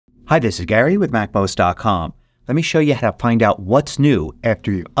Hi, this is Gary with MacMost.com. Let me show you how to find out what's new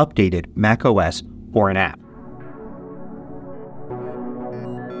after you've updated macOS or an app.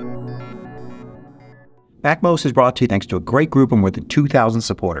 MacMost is brought to you thanks to a great group of more than 2,000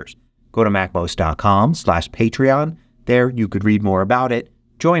 supporters. Go to MacMost.com/Patreon. There you could read more about it,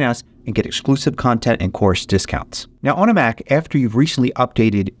 join us, and get exclusive content and course discounts. Now on a Mac, after you've recently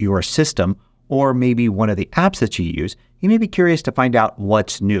updated your system or maybe one of the apps that you use, you may be curious to find out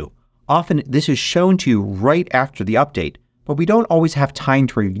what's new. Often this is shown to you right after the update, but we don't always have time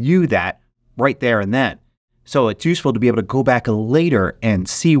to review that right there and then. So it's useful to be able to go back later and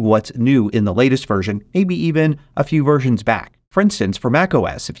see what's new in the latest version, maybe even a few versions back. For instance, for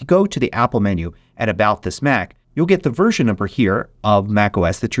macOS, if you go to the Apple menu at About This Mac, you'll get the version number here of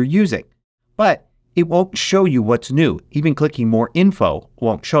macOS that you're using. But it won't show you what's new. Even clicking More Info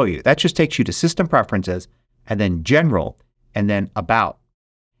won't show you. That just takes you to System Preferences and then General and then About.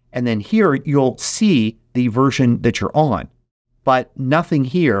 And then here you'll see the version that you're on. But nothing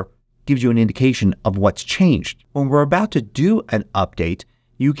here gives you an indication of what's changed. When we're about to do an update,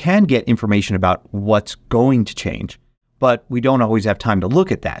 you can get information about what's going to change, but we don't always have time to look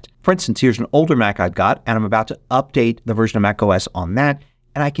at that. For instance, here's an older Mac I've got, and I'm about to update the version of macOS on that,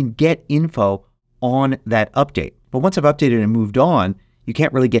 and I can get info on that update. But once I've updated and moved on, you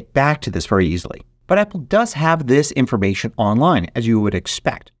can't really get back to this very easily. But Apple does have this information online, as you would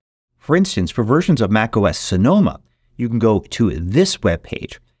expect. For instance, for versions of macOS Sonoma, you can go to this web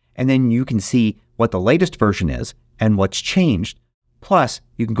page, and then you can see what the latest version is and what's changed. Plus,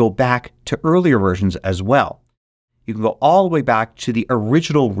 you can go back to earlier versions as well. You can go all the way back to the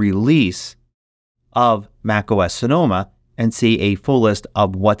original release of macOS Sonoma and see a full list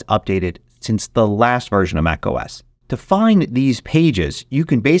of what's updated since the last version of macOS. To find these pages, you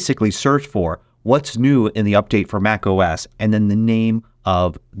can basically search for what's new in the update for macOS and then the name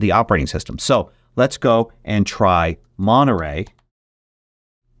of the operating system. So let's go and try Monterey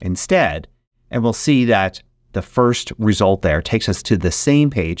instead, and we'll see that the first result there takes us to the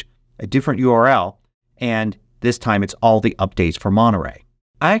same page, a different URL, and this time it's all the updates for Monterey.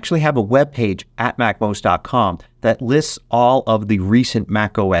 I actually have a web page at MacMost.com that lists all of the recent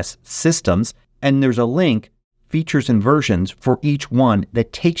macOS systems, and there's a link, features and versions, for each one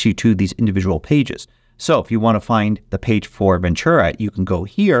that takes you to these individual pages. So if you want to find the page for Ventura, you can go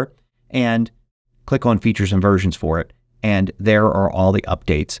here and click on features and versions for it, and there are all the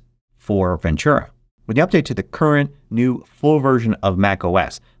updates for Ventura. When you update to the current new full version of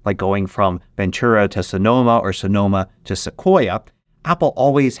macOS, like going from Ventura to Sonoma or Sonoma to Sequoia, Apple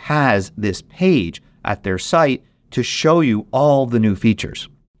always has this page at their site to show you all the new features.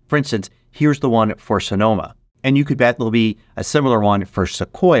 For instance, here's the one for Sonoma. And you could bet there'll be a similar one for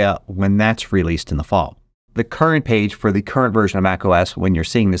Sequoia when that's released in the fall. The current page for the current version of macOS when you're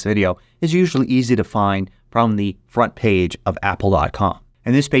seeing this video is usually easy to find from the front page of Apple.com.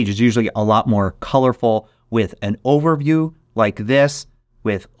 And this page is usually a lot more colorful with an overview like this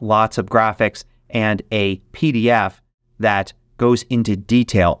with lots of graphics and a PDF that goes into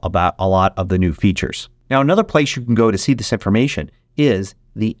detail about a lot of the new features. Now another place you can go to see this information is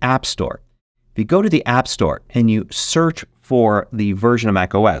the App Store. If you go to the App Store and you search for the version of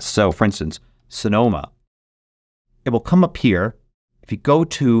macOS, so for instance, Sonoma, it will come up here. If you go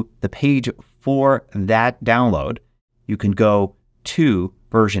to the page for that download, you can go to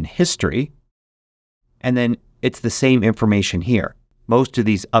version history, and then it's the same information here. Most of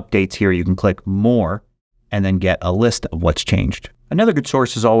these updates here you can click more and then get a list of what's changed. Another good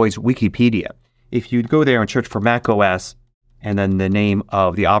source is always Wikipedia. If you go there and search for macOS and then the name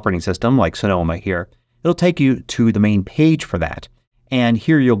of the operating system, like Sonoma here, it'll take you to the main page for that. And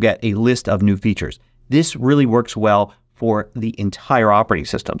here you'll get a list of new features. This really works well for the entire operating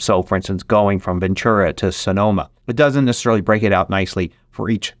system. So for instance, going from Ventura to Sonoma. It doesn't necessarily break it out nicely for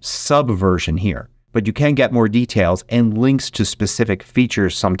each subversion here, but you can get more details and links to specific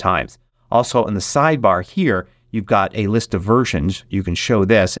features sometimes. Also in the sidebar here, you've got a list of versions. You can show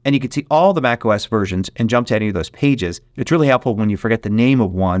this, and you can see all the macOS versions and jump to any of those pages. It's really helpful when you forget the name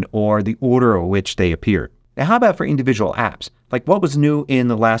of one or the order in which they appeared. Now how about for individual apps? Like what was new in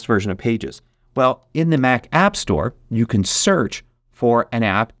the last version of Pages? Well, in the Mac App Store, you can search for an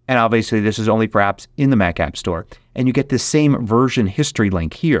app, and obviously this is only for apps in the Mac App Store, and you get the same version history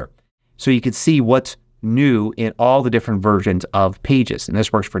link here. So you can see what's new in all the different versions of Pages. And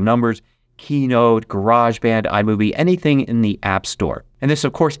this works for Numbers, Keynote, GarageBand, iMovie, anything in the App Store. And this,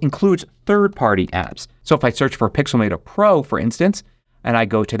 of course, includes third-party apps. So if I search for Pixelmator Pro, for instance, and I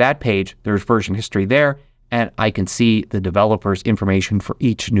go to that page, there's version history there, and I can see the developer's information for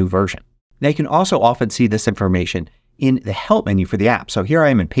each new version. Now you can also often see this information in the Help menu for the app. So here I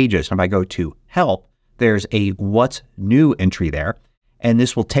am in Pages, and if I go to Help, there's a What's New entry there. And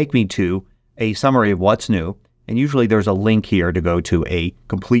this will take me to a summary of what's new. And usually there's a link here to go to a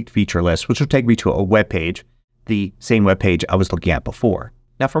complete feature list, which will take me to a web page, the same web page I was looking at before.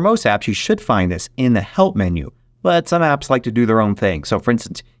 Now for most apps, you should find this in the Help menu, but some apps like to do their own thing. So for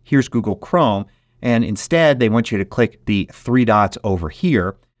instance, here's Google Chrome, and instead they want you to click the three dots over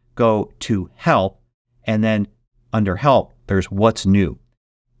here, go to Help, and then under Help, there's What's New.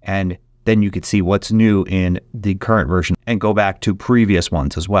 And then you could see what's new in the current version and go back to previous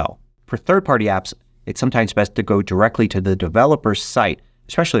ones as well. For third-party apps, it's sometimes best to go directly to the developer's site,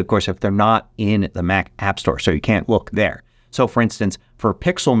 especially, of course, if they're not in the Mac App Store, so you can't look there. So for instance, for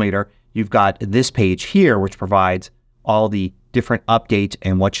Pixelmator, you've got this page here which provides all the different updates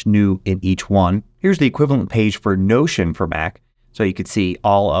and what's new in each one. Here's the equivalent page for Notion for Mac, so you could see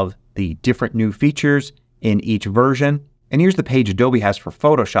all of the different new features in each version. And here's the page Adobe has for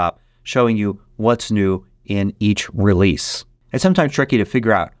Photoshop, showing you what's new in each release. It's sometimes tricky to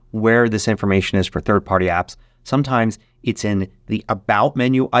figure out where this information is for third-party apps. Sometimes it's in the About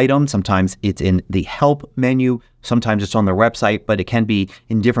menu item. Sometimes it's in the Help menu. Sometimes it's on their website, but it can be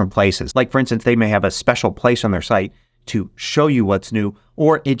in different places. Like for instance, they may have a special place on their site to show you what's new,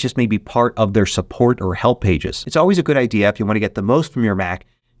 or it just may be part of their support or help pages. It's always a good idea if you want to get the most from your Mac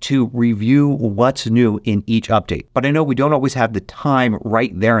to review what's new in each update. But I know we don't always have the time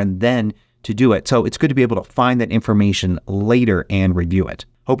right there and then to do it. So it's good to be able to find that information later and review it.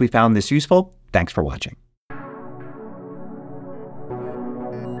 Hope you found this useful. Thanks for watching.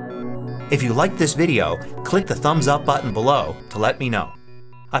 If you liked this video, click the thumbs up button below to let me know.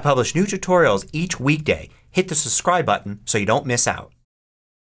 I publish new tutorials each weekday. Hit the subscribe button so you don't miss out.